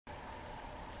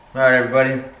Alright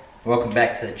everybody, welcome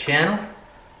back to the channel.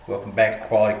 Welcome back to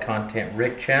Quality Content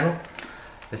Rick channel.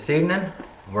 This evening,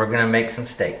 we're going to make some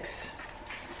steaks.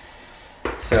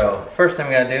 So, first thing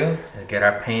we got to do is get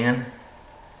our pan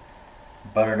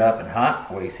buttered up and hot.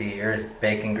 What you see here is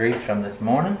bacon grease from this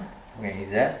morning. We're going to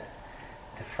use that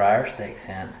to fry our steaks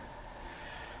in.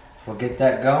 So we'll get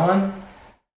that going.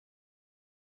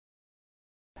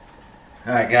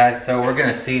 Alright guys, so we're going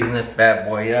to season this bad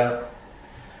boy up.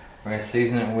 We're going to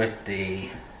season it with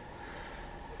the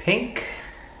pink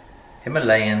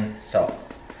Himalayan salt.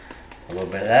 A little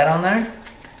bit of that on there.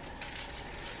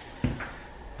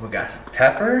 We got some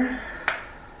pepper.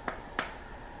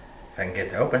 If I can get it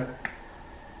to open.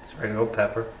 Just regular old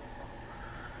pepper.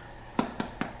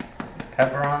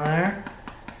 Pepper on there.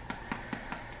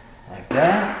 Like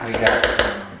that. We got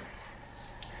some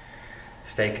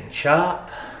steak and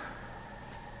chop.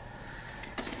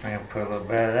 I'm going to put a little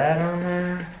bit of that on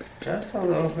there. Just a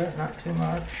little bit, not too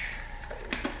much.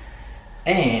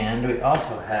 And we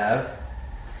also have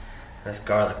this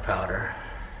garlic powder.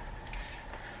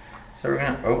 So we're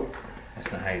gonna, oh,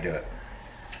 that's not how you do it.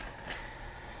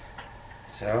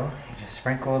 So you just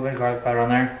sprinkle a little bit of garlic powder on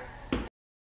there.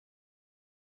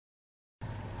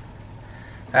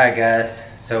 Alright guys,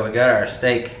 so we got our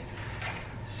steak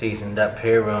seasoned up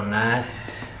here real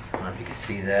nice. I don't know if you can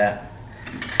see that.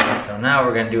 So now what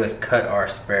we're going to do is cut our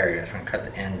asparagus. We're going to cut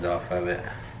the ends off of it.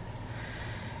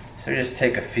 So just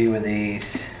take a few of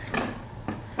these.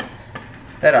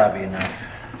 That ought to be enough.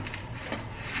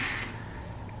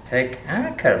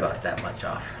 Cut about that much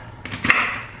off.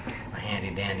 My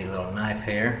handy dandy little knife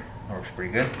here. Works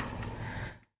pretty good.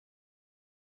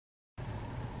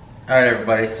 Alright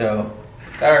everybody, so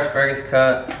got our asparagus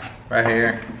cut right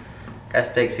here. Got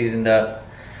steak seasoned up.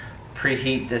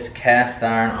 Preheat this cast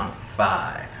iron on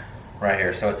 5 right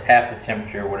here, so it's half the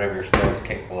temperature whatever your stove is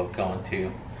capable of going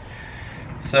to.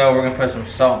 So we're gonna put some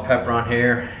salt and pepper on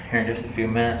here in just a few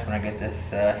minutes when I get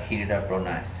this heated up real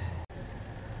nice.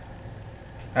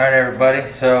 Alright everybody,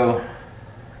 so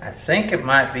I think it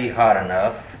might be hot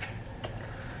enough.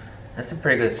 That's a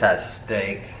pretty good sized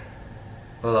steak,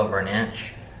 a little over an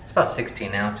inch. It's about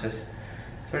 16 ounces. So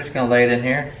we're just gonna lay it in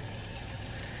here.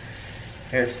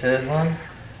 Here it's sizzling.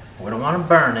 We don't want to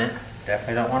burn it.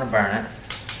 Definitely don't want to burn it.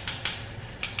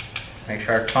 Make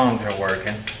sure our tongs are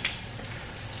working.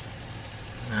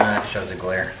 That shows a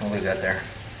glare. We'll leave that there.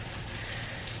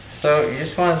 So you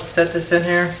just want to set this in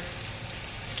here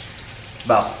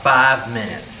about 5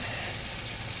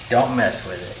 minutes. Don't mess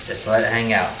with it. Just let it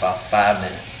hang out about 5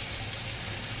 minutes.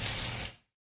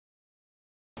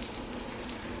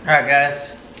 Alright guys,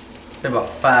 it's been about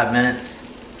 5 minutes.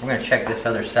 We're going to check this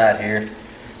other side here.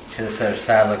 See what this other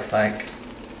side looks like.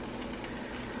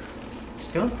 It's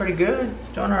doing pretty good.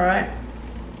 It's doing alright.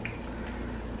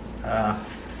 We're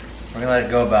going to let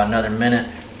it go about another minute.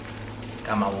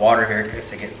 Got my water here in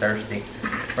case I get thirsty.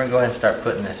 We're going to go ahead and start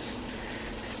putting this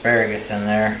asparagus in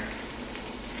there.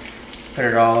 Put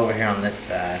it all over here on this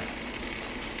side.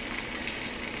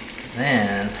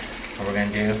 Then, what we're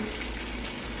going to do,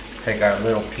 take our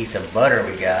little piece of butter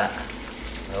we got.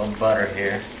 A little butter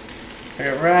here. Put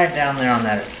it right down there on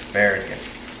that asparagus.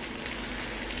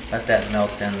 Let that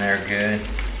melt in there good.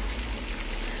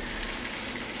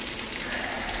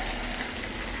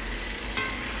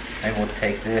 Maybe we'll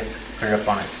take this, put it up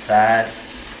on its side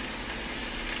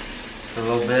for a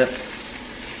little bit.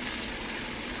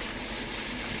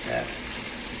 Put that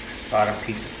bottom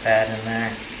piece of fat in there.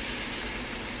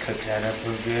 Cook that up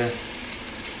real good.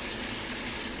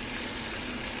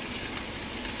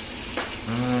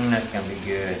 That's gonna be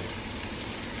good.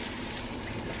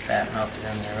 Fat melted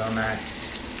in there real nice.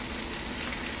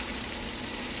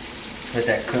 Let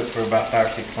that cook for about 5 or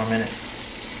 6 more minutes.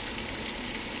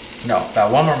 No,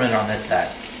 about 1 more minute on this side.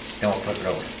 Then we'll flip it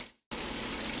over.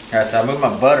 Alright, so I moved my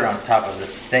butter on top of the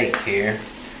steak here.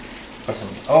 Put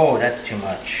some, oh, that's too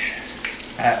much.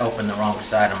 I opened the wrong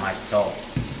side of my salt.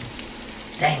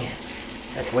 Dang it.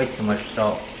 That's way too much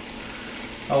salt.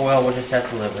 Oh well, we'll just have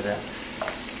to live with it.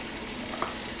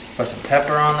 Put some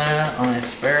pepper on that, on the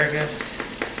asparagus.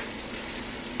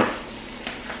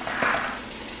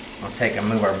 We'll take and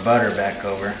move our butter back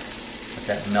over. Let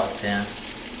that melt in.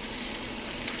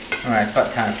 Alright, it's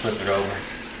about time to flip it over.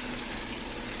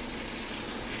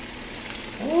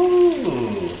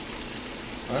 Ooh,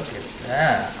 look at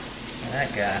that. Look at that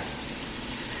guy.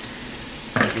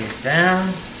 Put these down.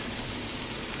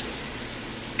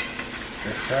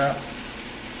 This up.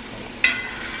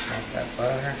 Melt that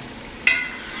butter.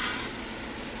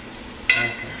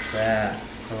 Look at that.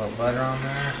 Put a little butter on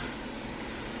there.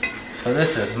 So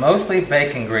this is mostly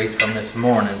bacon grease from this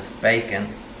morning's bacon.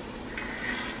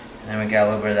 And we got a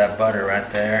little bit of that butter right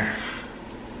there.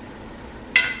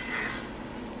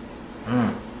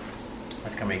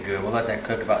 That's gonna be good. We'll let that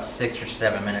cook about 6 or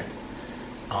 7 minutes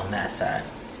on that side.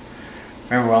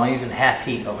 Remember, we're only using half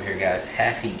heat over here, guys.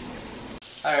 Half heat.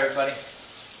 Hi, everybody.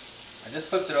 I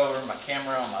just flipped it over. My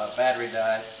camera on my battery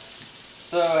died,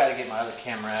 so I had to get my other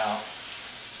camera out.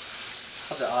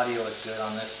 Hope the audio is good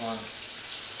on this one.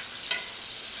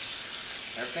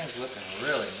 Everything's looking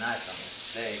really nice on this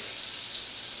steak.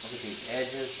 Look at these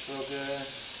edges, real good.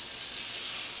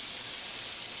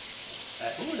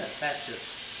 Ooh, that fat's just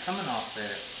coming off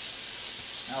there.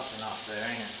 Melting off there,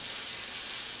 ain't it?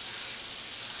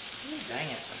 Ooh, dang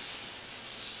it.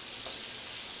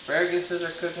 Asparaguses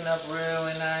are cooking up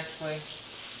really nicely.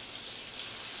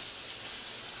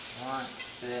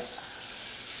 That's it.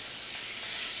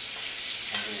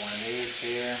 I'll do one of these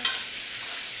here.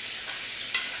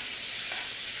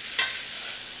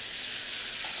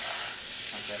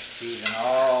 Let that season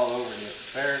all over the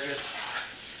asparagus.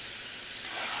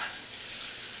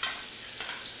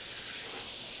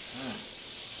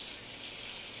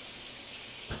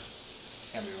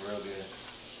 It's gonna be real good.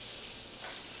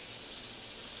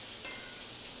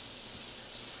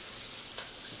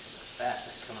 Pieces of fat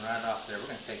that's coming right off there. We're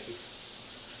gonna take these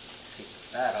pieces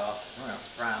of fat off. We're gonna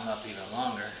fry them up even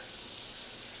longer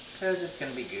because it's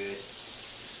gonna be good. It's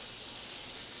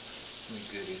gonna be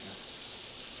good eating.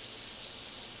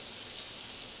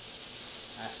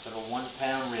 Nice little 1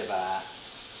 pound ribeye.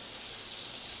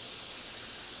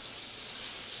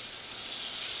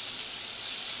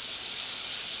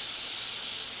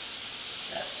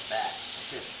 That fat, it's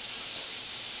just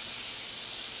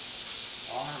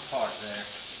falling apart there.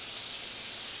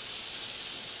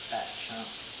 Fat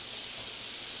chunks.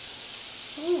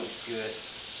 Ooh, it's good.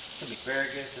 The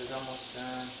asparagus is almost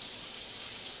done.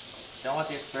 Don't want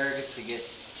the asparagus to get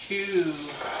too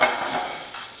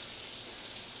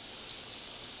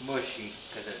mushy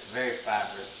because it's very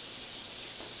fibrous.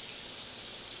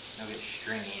 It'll get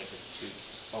stringy if it's too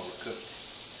overcooked.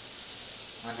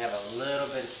 I want to have a little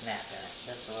bit of snap in it.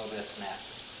 Just a little bit of snap.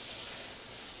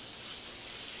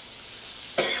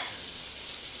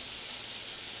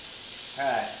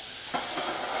 Alright.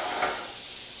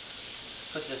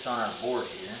 Put this on our board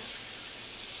here.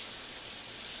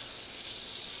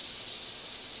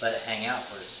 Let it hang out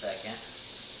for a second.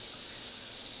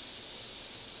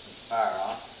 Fire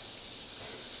off.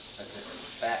 Let this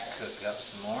fat cook up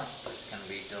some more. It's going to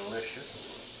be delicious.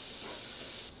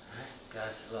 Got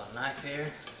this little knife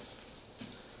here.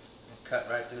 And cut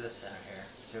right through the center here.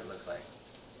 See what it looks like.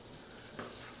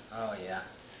 Oh yeah.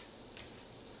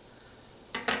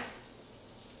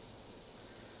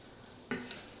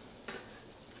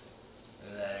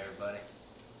 Look at that, everybody.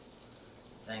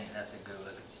 Dang it, that's a good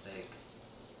looking steak.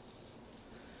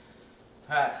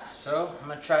 Alright, so I'm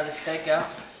going to try this steak out.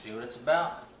 See what it's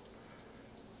about.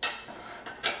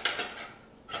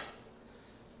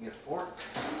 Get a fork.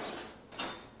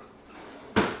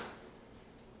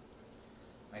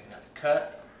 Make another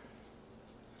cut.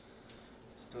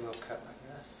 Still a little cut like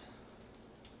this.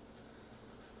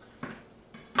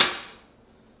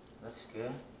 Looks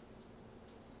good.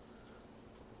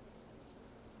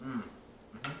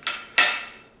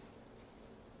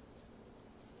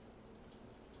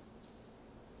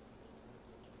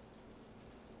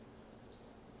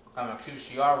 Got my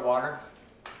QCR water.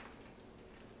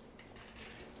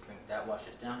 Drink that, wash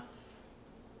it down.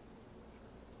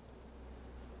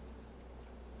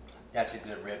 That's a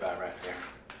good ribeye right there.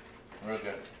 Real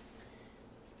good.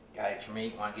 Gotta eat your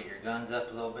meat. Want to get your guns up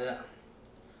a little bit.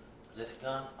 This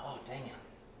gun? Oh, dang it.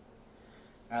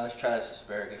 Alright, let's try this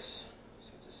asparagus.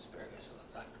 See what this asparagus will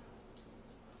look like.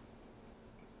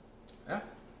 Yeah,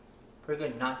 pretty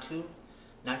good. Not too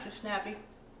snappy.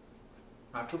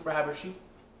 Not too fibrous-y.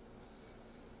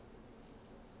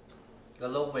 Got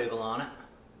a little wiggle on it.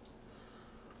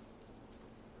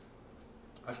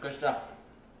 That's good stuff.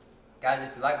 Guys,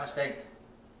 if you like my steak,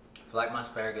 if you like my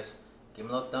asparagus, give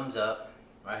me a little thumbs up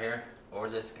right here, or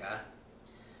this guy.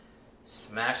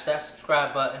 Smash that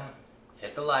subscribe button,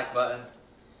 hit the like button,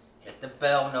 hit the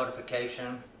bell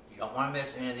notification. You don't want to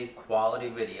miss any of these quality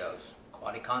videos.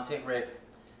 Quality Content Rick,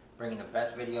 bringing the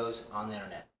best videos on the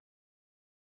internet.